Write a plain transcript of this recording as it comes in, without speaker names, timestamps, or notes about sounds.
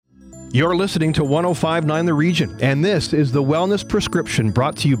You're listening to 105.9 The Region, and this is the Wellness Prescription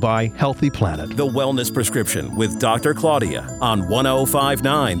brought to you by Healthy Planet. The Wellness Prescription with Dr. Claudia on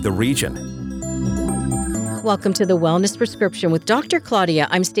 105.9 The Region. Welcome to the Wellness Prescription with Dr. Claudia.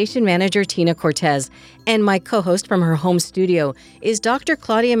 I'm station manager Tina Cortez, and my co-host from her home studio is Dr.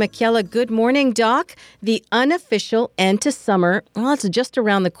 Claudia Michela. Good morning, Doc. The unofficial end to summer, well, it's just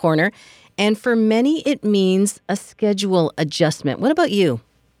around the corner, and for many it means a schedule adjustment. What about you?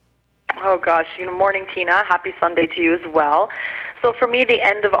 Oh, gosh. Morning, Tina. Happy Sunday to you as well. So for me, the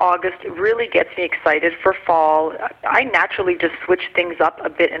end of August really gets me excited for fall. I naturally just switch things up a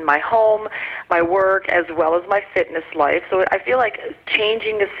bit in my home, my work, as well as my fitness life. So I feel like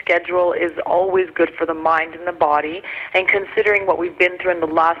changing the schedule is always good for the mind and the body. And considering what we've been through in the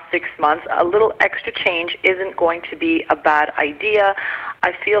last 6 months, a little extra change isn't going to be a bad idea.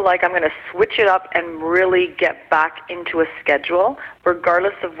 I feel like I'm going to switch it up and really get back into a schedule,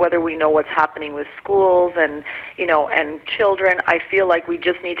 regardless of whether we know what's happening with schools and children. I feel like we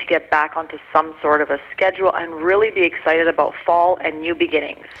just need to get back onto some sort of a schedule and really be excited about fall and new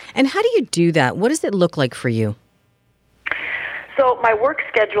beginnings. And how do you do that? What does it look like for you? So my work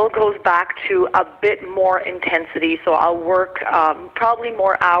schedule goes back to a bit more intensity. So I'll work probably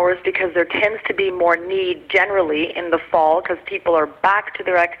more hours because there tends to be more need generally in the fall because people are back to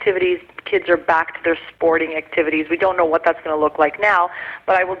their activities. Kids are back to their sporting activities. We don't know what that's going to look like now,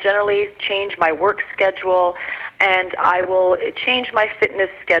 but I will generally change my work schedule and I will change my fitness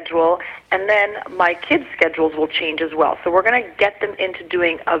schedule, and then my kids' schedules will change as well. So we're going to get them into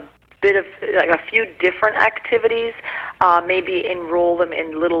doing a bit of a few different activities, maybe enroll them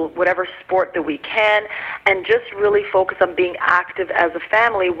in little whatever sport that we can, and just really focus on being active as a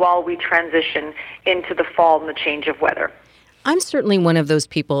family while we transition into the fall and the change of weather. I'm certainly one of those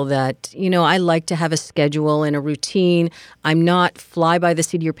people that, I like to have a schedule and a routine. I'm not fly by the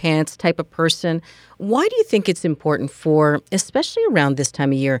seat of your pants type of person. Why do you think it's important for, especially around this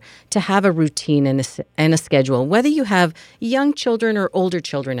time of year, to have a routine and a schedule, whether you have young children or older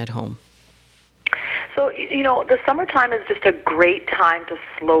children at home? So, the summertime is just a great time to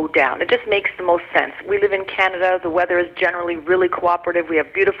slow down. It just makes the most sense. We live in Canada. The weather is generally really cooperative. We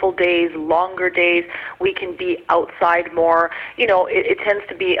have beautiful days, longer days. We can be outside more. It tends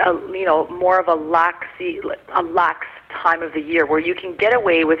to be more of a lax time of the year where you can get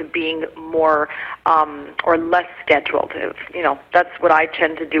away with being more or less scheduled. That's what I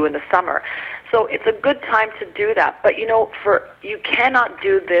tend to do in the summer. So it's a good time to do that. But, you cannot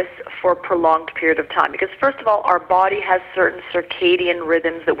do this for a prolonged period of time because, first of all, our body has certain circadian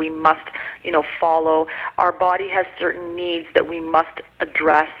rhythms that we must, follow. Our body has certain needs that we must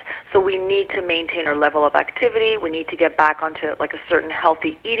address. So we need to maintain our level of activity. We need to get back onto a certain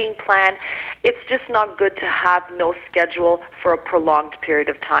healthy eating plan. It's just not good to have no schedule for a prolonged period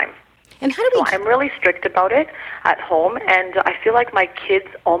of time. And how do we? So I'm really strict about it at home, and I feel like my kids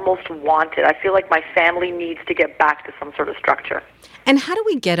almost want it. I feel like my family needs to get back to some sort of structure. And how do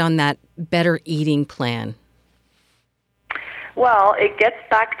we get on that better eating plan? Well, it gets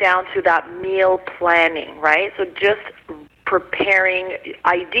back down to that meal planning, right? So just preparing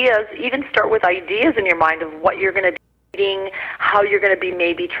ideas, even start with ideas in your mind of what you're going to be eating, how you're going to be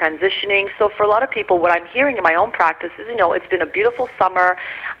maybe transitioning. So for a lot of people, what I'm hearing in my own practice is, it's been a beautiful summer.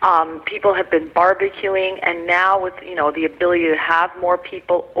 People have been barbecuing, and now with, the ability to have more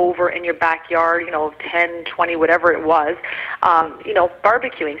people over in your backyard, 10, 20, whatever it was,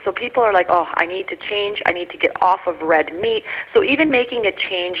 barbecuing. So people are like, oh, I need to change. I need to get off of red meat. So even making a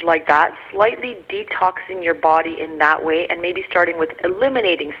change like that, slightly detoxing your body in that way, and maybe starting with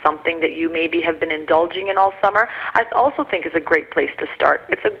eliminating something that you maybe have been indulging in all summer, I also think is a great place to start.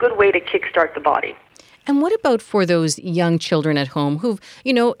 It's a good way to kickstart the body. And what about for those young children at home who,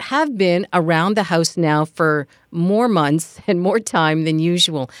 have been around the house now for more months and more time than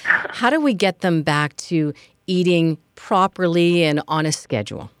usual? How do we get them back to eating properly and on a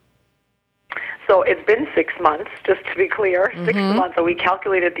schedule? So it's been 6 months, just to be clear, 6 months. So we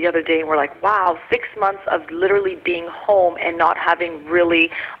calculated the other day, and we're like, wow, 6 months of literally being home and not having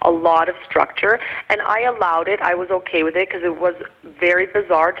really a lot of structure. And I allowed it. I was okay with it because it was very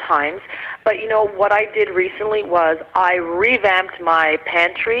bizarre times. But, what I did recently was I revamped my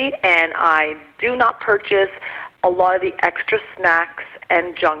pantry, and I do not purchase a lot of the extra snacks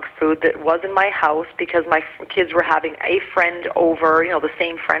and junk food that was in my house because my kids were having a friend over, the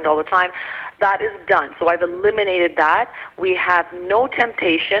same friend all the time. That is done. So I've eliminated that. We have no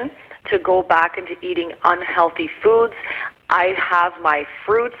temptation to go back into eating unhealthy foods. I have my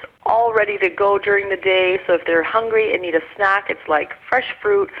fruits all ready to go during the day. So if they're hungry and need a snack, it's like fresh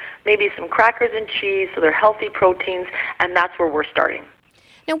fruit, maybe some crackers and cheese, so they're healthy proteins, and that's where we're starting.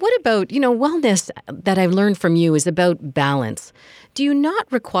 Now, what about, wellness that I've learned from you is about balance. Do you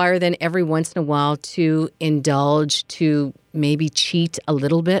not require then every once in a while to indulge, to maybe cheat a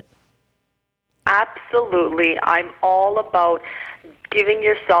little bit? Absolutely. I'm all about giving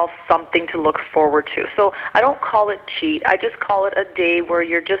yourself something to look forward to. So I don't call it cheat. I just call it a day where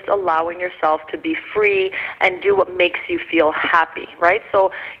you're just allowing yourself to be free and do what makes you feel happy, right?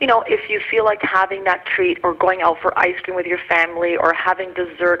 So, if you feel like having that treat or going out for ice cream with your family or having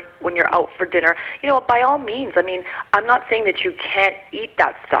dessert when you're out for dinner, by all means. I'm not saying that you can't eat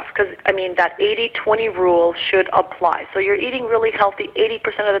that stuff because, that 80-20 rule should apply. So you're eating really healthy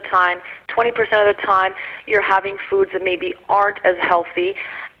 80% of the time, 20% of the time you're having foods that maybe aren't as healthy,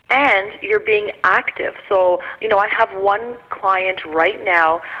 and you're being active. So, I have one client right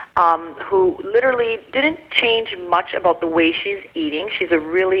now who literally didn't change much about the way she's eating. She's a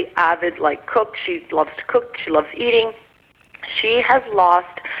really avid cook. She loves to cook. She loves eating. She has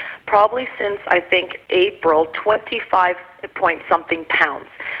lost probably since, I think, April, 25 point something pounds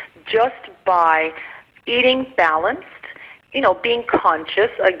just by eating balanced, being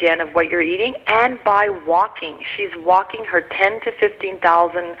conscious, again, of what you're eating, and by walking. She's walking her 10 to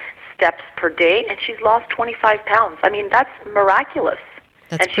 15,000 steps per day, and she's lost 25 pounds. That's miraculous.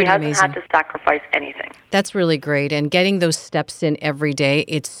 That's and she hasn't amazing. had to sacrifice anything. That's really great. And getting those steps in every day,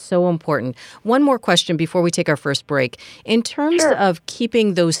 it's so important. One more question before we take our first break. In terms of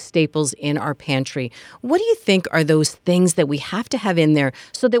keeping those staples in our pantry, what do you think are those things that we have to have in there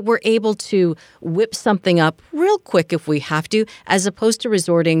so that we're able to whip something up real quick if we have to, as opposed to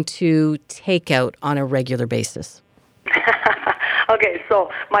resorting to takeout on a regular basis? Okay, so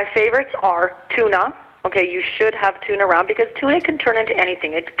my favorites are tuna. Okay, you should have tuna around because tuna can turn into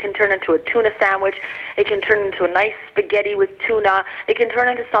anything. It can turn into a tuna sandwich. It can turn into a nice spaghetti with tuna. It can turn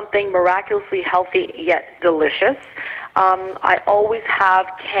into something miraculously healthy yet delicious. I always have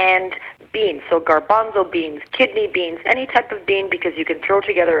canned beans, so garbanzo beans, kidney beans, any type of bean, because you can throw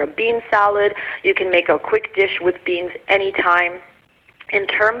together a bean salad. You can make a quick dish with beans anytime. In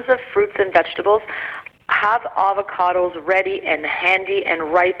terms of fruits and vegetables, have avocados ready and handy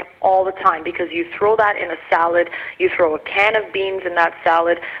and ripe all the time, because you throw that in a salad, you throw a can of beans in that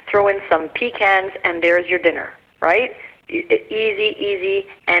salad, throw in some pecans, and there's your dinner, right? Easy,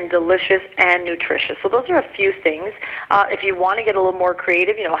 and delicious and nutritious. So those are a few things. If you want to get a little more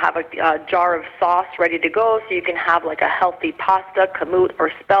creative, have a jar of sauce ready to go so you can have like a healthy pasta, kamut, or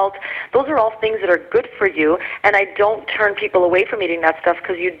spelt. Those are all things that are good for you, and I don't turn people away from eating that stuff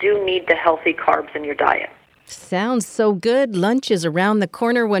because you do need the healthy carbs in your diet. Sounds so good. Lunch is around the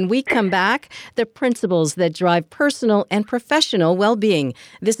corner. When we come back, the principles that drive personal and professional well-being.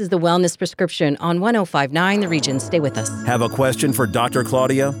 This is the Wellness Prescription on 105.9 The Region. Stay with us. Have a question for Dr.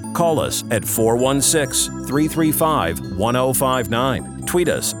 Claudia? Call us at 416-335-1059. Tweet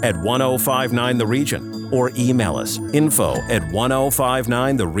us at 1059 The Region or email us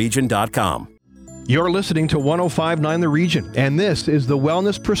info@1059theregion.com. You're listening to 105.9 The Region, and this is the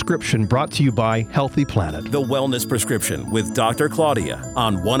Wellness Prescription brought to you by Healthy Planet. The Wellness Prescription with Dr. Claudia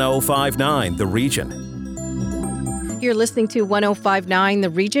on 1059 The Region. You're listening to 105.9 The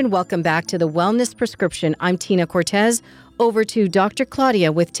Region. Welcome back to the Wellness Prescription. I'm Tina Cortez. Over to Dr.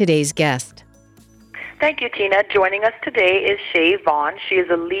 Claudia with today's guest. Thank you, Tina. Joining us today is Shea Vaughn. She is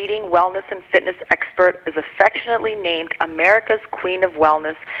a leading wellness and fitness expert, is affectionately named America's Queen of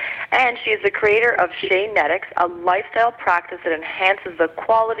Wellness, and she is the creator of Shea, a lifestyle practice that enhances the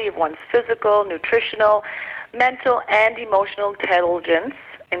quality of one's physical, nutritional, mental, and emotional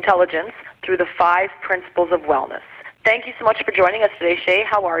intelligence through the 5 principles of wellness. Thank you so much for joining us today, Shea.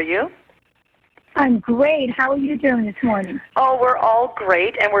 How are you? I'm great. How are you doing this morning? Oh, we're all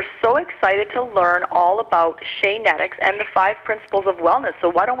great, and we're so excited to learn all about Shea and the 5 principles of wellness. So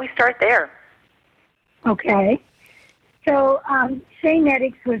why don't we start there? Okay. So Shea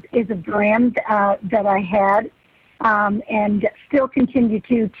is a brand that I had and still continue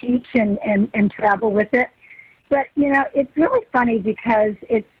to teach and travel with it. But, it's really funny because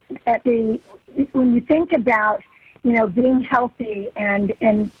it's when you think about being healthy and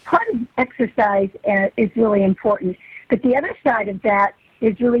part of exercise is really important. But the other side of that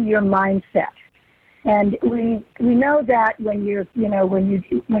is really your mindset. And we know that when your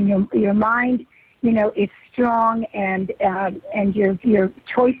mind, is strong and your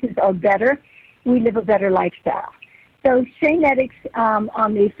choiches are better, we live a better lifestyle. So Shea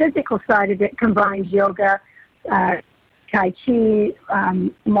on the physical side of it combines yoga, Tai Chi,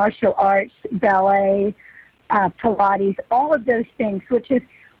 martial arts, ballet, Pilates, all of those things, which is,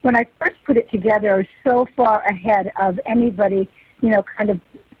 when I first put it together, so far ahead of anybody, kind of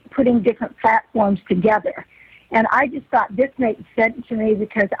putting different platforms together. And I just thought this made sense to me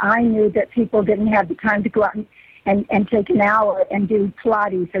because I knew that people didn't have the time to go out and take an hour and do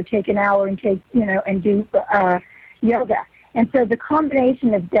Pilates, or take an hour and and do yoga. And so the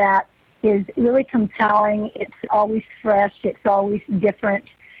combination of that is really compelling. It's always fresh. It's always different.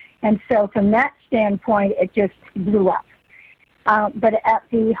 And so from that standpoint, it just blew up. But at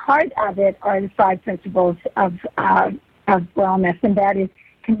the heart of it are the 5 principles of wellness, and that is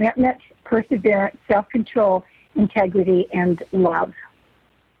commitment, perseverance, self-control, integrity, and love.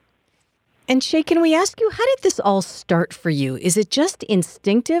 And Shea, can we ask you, how did this all start for you? Is it just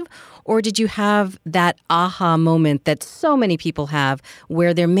instinctive, or did you have that aha moment that so many people have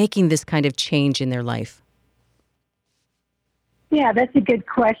where they're making this kind of change in their life? Yeah, that's a good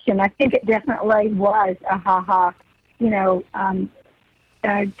question. I think it definitely was a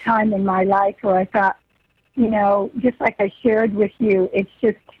time in my life where I thought, just like I shared with you, it's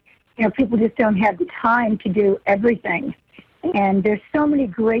just, people just don't have the time to do everything. And there's so many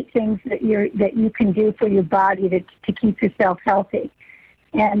great things that you can do for your body to keep yourself healthy.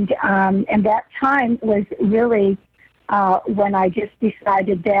 And that time was really when I just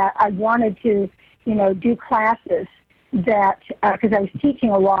decided that I wanted to, do classes that, because I was teaching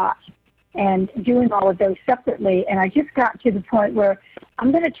a lot and doing all of those separately. And I just got to the point where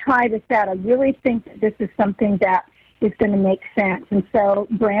I'm going to try this out. I really think that this is something that is going to make sense. And so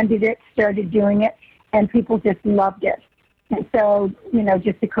branded it, started doing it, and people just loved it. And so,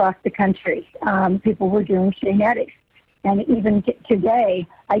 just across the country, people were doing Sheanetics. And even today,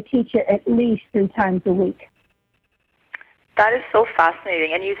 I teach it at least 3 times a week. That is so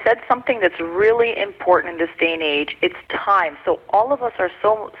fascinating. And you said something that's really important in this day and age. It's time. So all of us are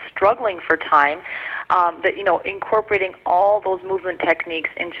so struggling for time that, incorporating all those movement techniques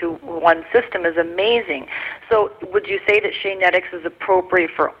into one system is amazing. So would you say that Sheanetics is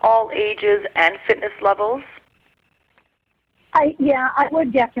appropriate for all ages and fitness levels? I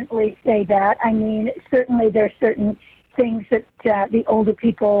would definitely say that. I mean, certainly there are certain things that the older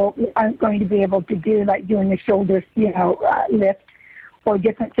people aren't going to be able to do, like doing the shoulders, lift, or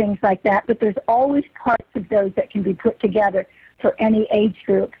different things like that. But there's always parts of those that can be put together for any age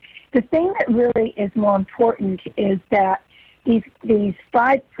group. The thing that really is more important is that these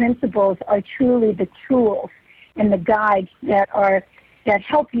 5 principles are truly the tools and the guides that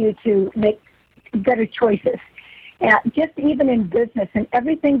help you to make better choices. Just even in business and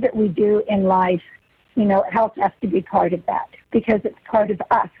everything that we do in life, health has to be part of that because it's part of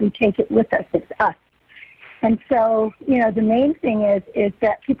us. We take it with us. It's us. And so, the main thing is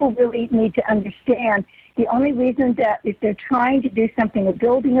that people really need to understand the only reason that if they're trying to do something, or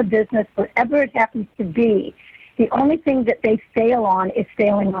building a business, whatever it happens to be, the only thing that they fail on is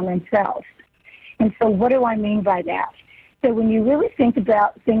failing on themselves. And so what do I mean by that? So when you really think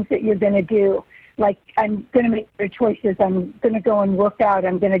about things that you're going to do, like I'm going to make better choices, I'm going to go and work out,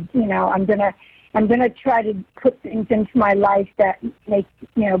 I'm going to try to put things into my life that make,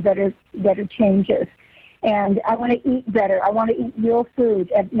 better changes. And I want to eat better. I want to eat real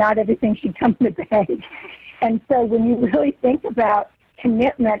food, and not everything should come in a bag. And so when you really think about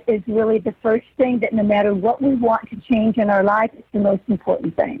commitment is really the first thing that no matter what we want to change in our life, it's the most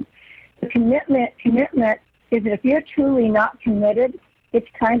important thing. The commitment is that if you're truly not committed, it's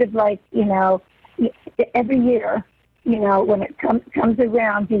kind of like, every year, when it comes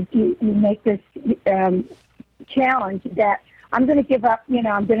around, you make this challenge that I'm going to give up,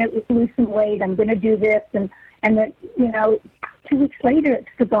 I'm going to lose some weight, I'm going to do this, and then, 2 weeks later it's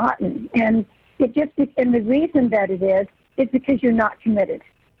forgotten. And and the reason that it is because you're not committed.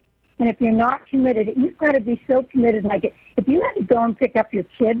 And if you're not committed, you've got to be so committed. Like if you had to go and pick up your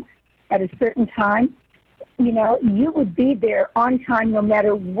kids at a certain time, you would be there on time no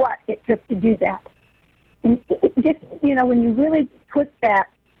matter what it took to do that. And just, when you really put that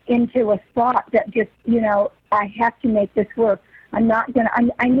into a thought that just, I have to make this work. I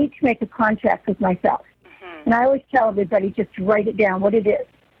need to make a contract with myself. Mm-hmm. And I always tell everybody just to write it down, what it is.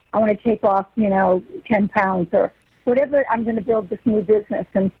 I want to take off, 10 pounds or whatever. I'm going to build this new business.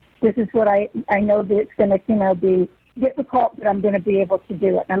 And this is what I know that it's going to, be difficult, but I'm going to be able to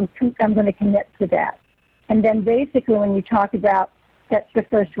do it. I'm going to commit to that. And then basically when you talk about, that's the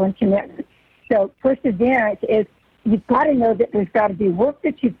first one, commitment. So perseverance is you've got to know that there's got to be work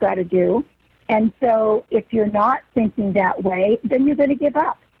that you've got to do. And so if you're not thinking that way, then you're going to give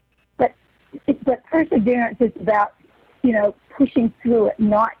up. But perseverance is about, pushing through it,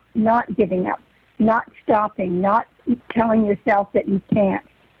 not giving up, not stopping, not telling yourself that you can't.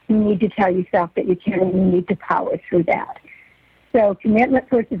 You need to tell yourself that you can, and you need to power through that. So commitment,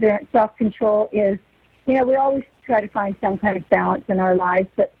 perseverance, self-control is, we always try to find some kind of balance in our lives,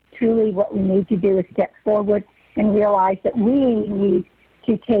 but truly what we need to do is step forward and realize that we need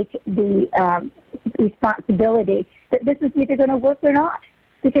to take the responsibility that this is either going to work or not,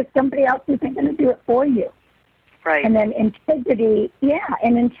 because somebody else isn't going to do it for you. Right. And then integrity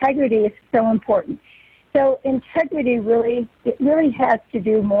is so important. So integrity really has to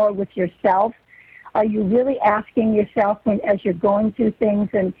do more with yourself. Are you really asking yourself as you're going through things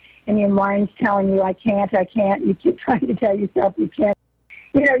and your mind's telling you, I can't, you keep trying to tell yourself you can't.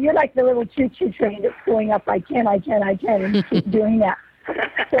 You know, you're like the little choo-choo train that's going up, I can, and you keep doing that.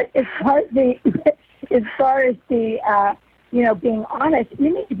 But as far as the being honest,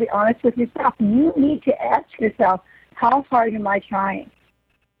 you need to be honest with yourself. You need to ask yourself, how hard am I trying?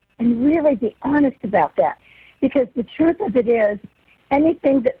 And really be honest about that. Because the truth of it is,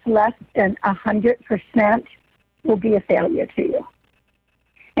 anything that's less than 100% will be a failure to you.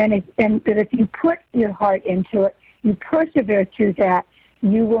 And if you put your heart into it, you persevere through that,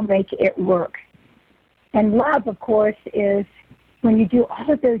 you will make it work. And love, of course, is when you do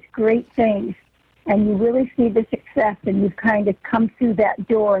all of those great things and you really see the success and you've kind of come through that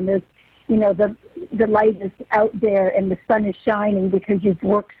door and there's, the light is out there and the sun is shining because you've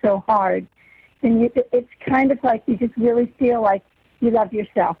worked so hard, then it's kind of like you just really feel like you love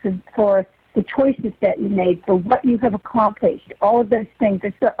yourself for the choices that you made, for what you have accomplished, all of those things.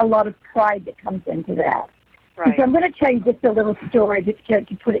 There's a lot of pride that comes into that. Right. So I'm going to tell you just a little story just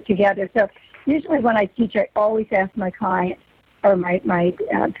to put it together. So usually when I teach, I always ask my clients or my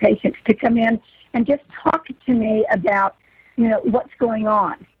patients to come in and just talk to me about, what's going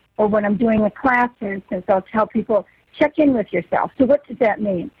on. Or when I'm doing a class, for instance, I'll tell people, check in with yourself. So what does that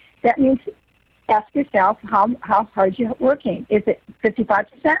mean? That means ask yourself how hard you're working. Is it 55%?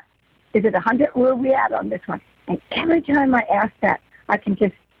 Is it 100? Where are we at on this one? And every time I ask that, I can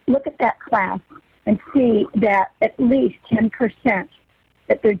just look at that class and see that at least 10%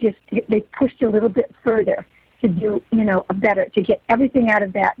 that they pushed a little bit further to do, better, to get everything out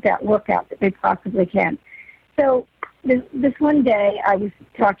of that workout that they possibly can. So this one day I was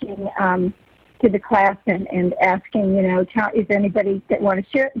talking to the class and asking, is there anybody that wants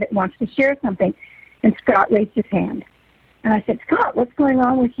to share something? And Scott raised his hand. And I said, Scott, what's going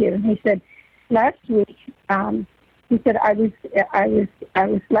on with you? And he said, last week, he said, I was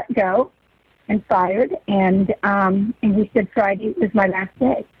let go and fired, and he said Friday was my last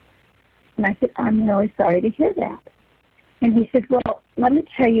day. And I said, I'm really sorry to hear that. And he said, well, let me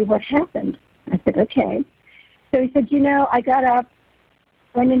tell you what happened. I said, okay. So he said, I got up,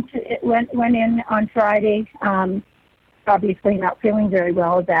 went in on Friday, obviously not feeling very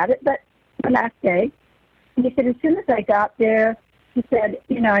well about it, but the last day. And he said, as soon as I got there, he said,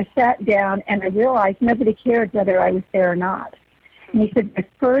 I sat down and I realized nobody cared whether I was there or not. And he said, my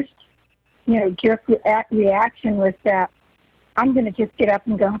first, jerk reaction was that I'm going to just get up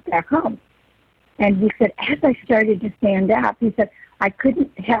and go back home. And he said, as I started to stand up, he said, I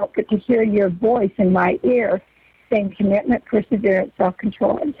couldn't help but to hear your voice in my ear saying commitment, perseverance,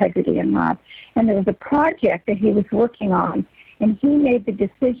 self-control, integrity, and love. And there was a project that he was working on, and he made the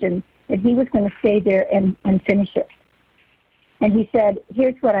decision that he was going to stay there and finish it. And he said,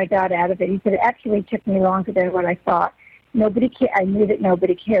 here's what I got out of it. He said, it actually took me longer than what I thought. Nobody cared. I knew that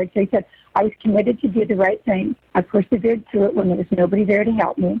nobody cared. So he said, I was committed to do the right thing. I persevered through it when there was nobody there to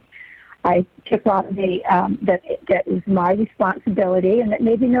help me. I took on that was my responsibility and that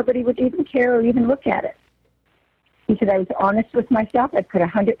maybe nobody would even care or even look at it. He said, I was honest with myself. I put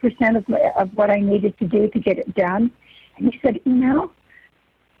 100% of what I needed to do to get it done. And he said,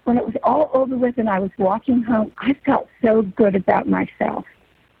 when it was all over with and I was walking home, I felt so good about myself.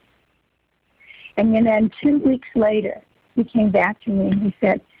 And then 2 weeks later, he came back to me and he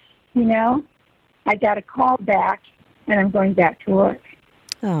said, I got a call back and I'm going back to work.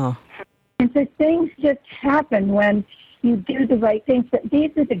 Oh. And so things just happen when you do the right things. But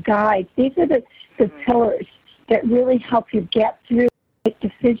these are the guides. These are the pillars that really help you get through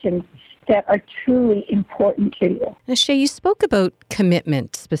decisions that are truly important to you. Now, Shea, you spoke about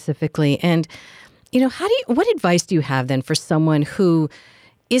commitment specifically. And, what advice do you have then for someone who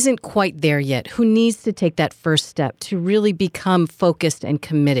isn't quite there yet, who needs to take that first step to really become focused and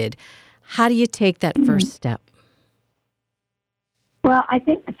committed? How do you take that first step? Well, I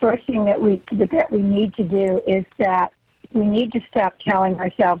think the first thing that we need to do is that we need to stop telling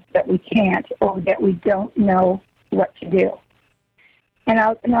ourselves that we can't or that we don't know what to do. And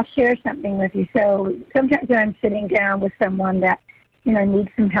I'll share something with you. So sometimes when I'm sitting down with someone that, needs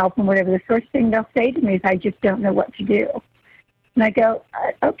some help and whatever, the first thing they'll say to me is, I just don't know what to do. And I go,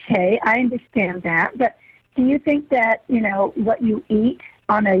 okay, I understand that, but do you think that, what you eat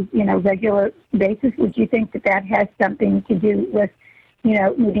on a, regular basis, would you think that has something to do with,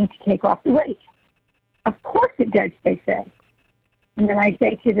 needing to take off the weight? Of course it does, they say. And then I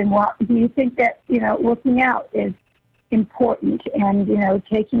say to them, well, do you think that, working out is important and,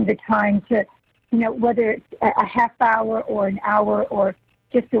 taking the time to, whether it's a half hour or an hour or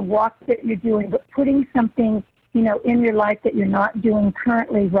just a walk that you're doing, but putting something, in your life that you're not doing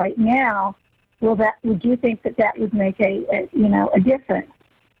currently right now, would you think that would make a difference?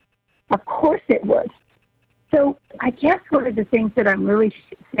 Of course it would. So I guess one of the things that I'm really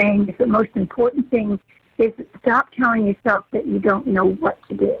saying is the most important thing is stop telling yourself that you don't know what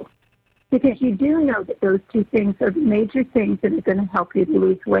to do. Because you do know that those two things are major things that are going to help you to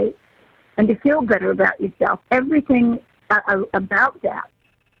lose weight and to feel better about yourself. Everything about that.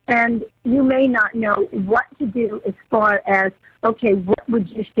 And you may not know what to do as far as, okay, what would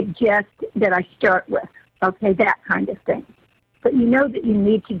you suggest that I start with? Okay, that kind of thing. But you know that you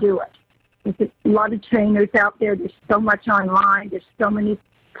need to do it. There's a lot of trainers out there. There's so much online. There's so many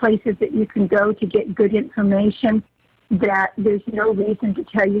places that you can go to get good information that there's no reason to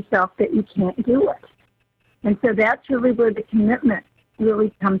tell yourself that you can't do it. And so that's really where the commitment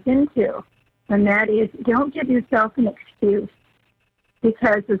really comes into. And that is, don't give yourself an excuse.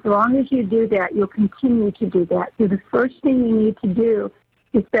 Because as long as you do that, you'll continue to do that. So the first thing you need to do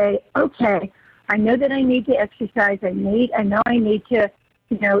is say, okay, I know that I need to exercise. I know I need to,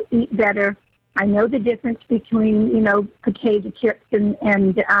 eat better. I know the difference between, potato chips and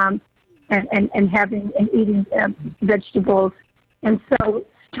having and eating vegetables. And so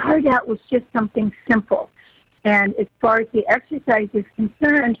start out with just something simple. And as far as the exercise is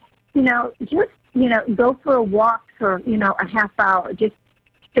concerned, go for a walk for, a half hour. Just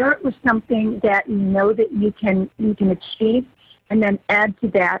start with something that you know that you can achieve, and then add to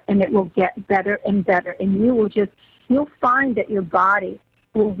that, and it will get better and better. And you'll find that your body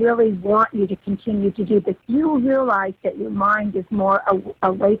will really want you to continue to do this. You'll realize that your mind is more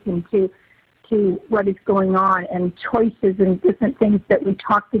awakened to what is going on and choices and different things that we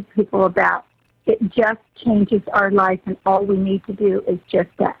talk to people about. It just changes our life, and all we need to do is just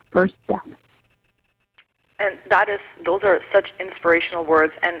that first step. And those are such inspirational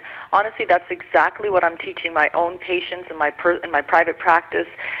words. And honestly, that's exactly what I'm teaching my own patients in my private practice.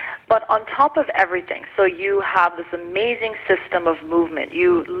 But on top of everything, so you have this amazing system of movement.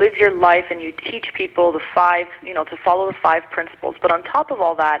 You live your life and you teach people to follow the 5 principles. But on top of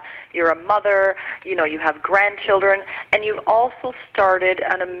all that, you're a mother, you have grandchildren, and you've also started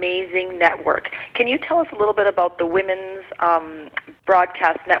an amazing network. Can you tell us a little bit about the Women's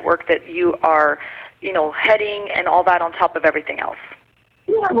Broadcast Network that you are heading and all that on top of everything else?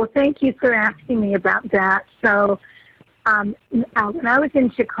 Yeah, well, thank you for asking me about that. So when I was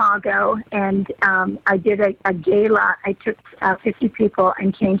in Chicago and I did a gala, I took 50 people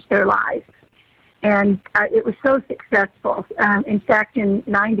and changed their lives. And it was so successful. In fact, in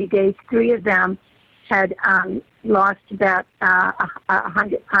 90 days, 3 of them had lost about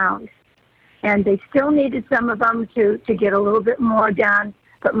 100 pounds. And they still needed some of them to get a little bit more done.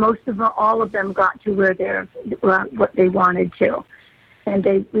 But all of them got to where what they wanted to, and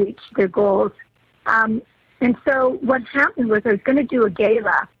they reached their goals. And so what happened was I was going to do a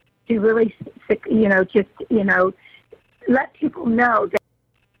gala to really, let people know that,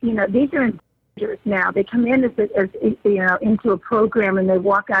 these are ambassadors now. They come in as into a program, and they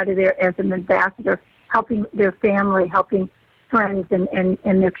walk out of there as an ambassador, helping their family, helping friends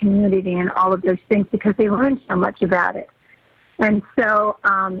and their community and all of those things because they learned so much about it. And so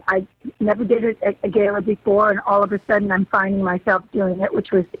I never did a gala before, and all of a sudden I'm finding myself doing it,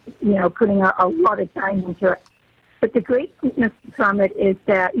 which was, putting a lot of time into it. But the greatness from it is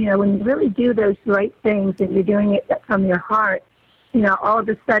that, when you really do those right things and you're doing it from your heart, all of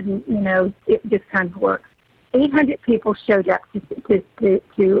a sudden, it just kind of works. 800 people showed up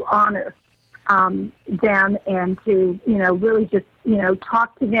to honor them and to, really just,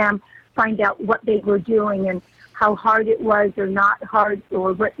 talk to them, find out what they were doing and how hard it was or not hard,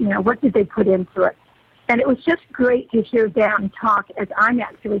 or what did they put into it. And it was just great to hear them talk, as I'm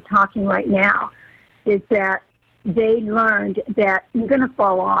actually talking right now, is that they learned that you're going to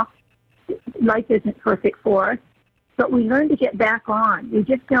fall off. Life isn't perfect for us, but we learn to get back on. We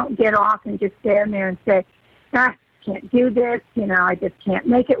just don't get off and just stand there and say, I can't do this, I just can't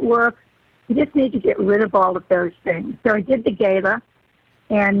make it work. We just need to get rid of all of those things. So I did the gala.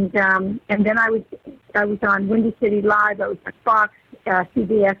 And then I was on Windy City Live. I was on Fox,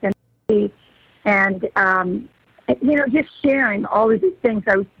 CBS, NBC, and just sharing all of these things.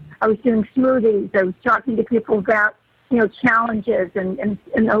 I was doing smoothies. I was talking to people about challenges and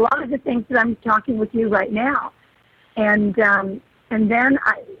a lot of the things that I'm talking with you right now. And then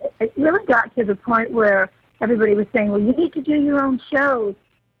it really got to the point where everybody was saying, well, you need to do your own shows.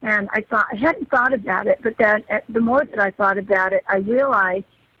 And I hadn't thought about it, but then the more that I thought about it, I realized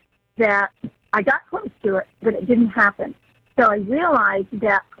that I got close to it, but it didn't happen. So I realized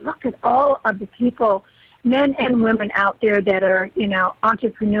that look at all of the people, men and women out there that are,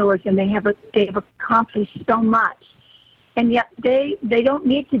 entrepreneurs, and they've accomplished so much. And yet they don't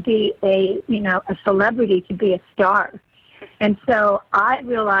need to be a celebrity to be a star. And so I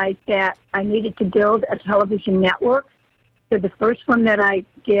realized that I needed to build a television network. So the first one that I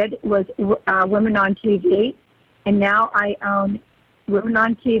did was Women on TV, and now I own Women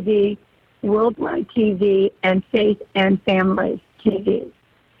on TV, Worldwide TV, and Faith and Family TV.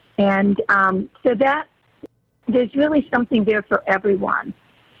 And so that there's really something there for everyone.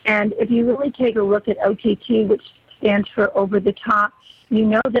 And if you really take a look at OTT, which stands for over the top, you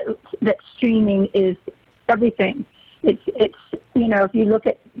know that streaming is everything. It's if you look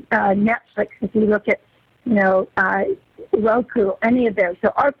at Netflix, if you look at Roku, any of those.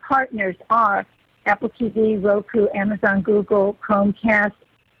 So our partners are Apple TV, Roku, Amazon, Google, Chromecast,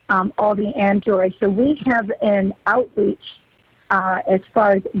 all the Android. So we have an outreach as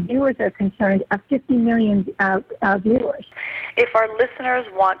far as viewers are concerned of 50 million viewers. If our listeners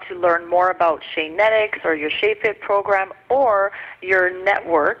want to learn more about Sheanetics or your SheaFit program or your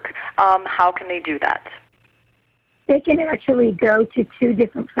network, how can they do that? They can actually go to two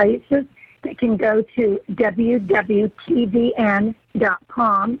different places. They can go to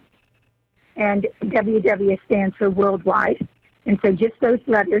www.tvn.com, and WW stands for worldwide. And so just those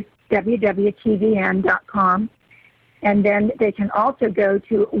letters, www.tvn.com. And then they can also go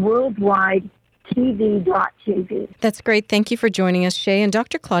to worldwidetv.tv. That's great. Thank you for joining us, Shea. And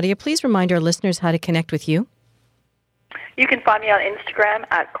Dr. Claudia, please remind our listeners how to connect with you. You can find me on Instagram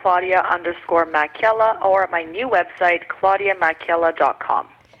at Claudia_Macchiella or at my new website, ClaudiaMacchiella.com.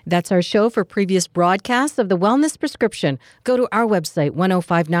 That's our show for previous broadcasts of the Wellness Prescription. Go to our website,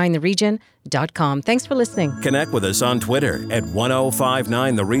 1059theregion.com. Thanks for listening. Connect with us on Twitter at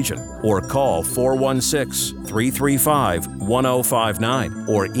 1059theregion or call 416-335-1059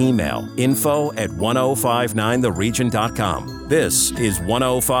 or email info@1059theregion.com. This is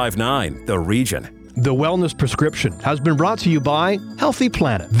 1059 The Region. The Wellness Prescription has been brought to you by Healthy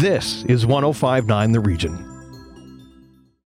Planet. This is 1059 The Region.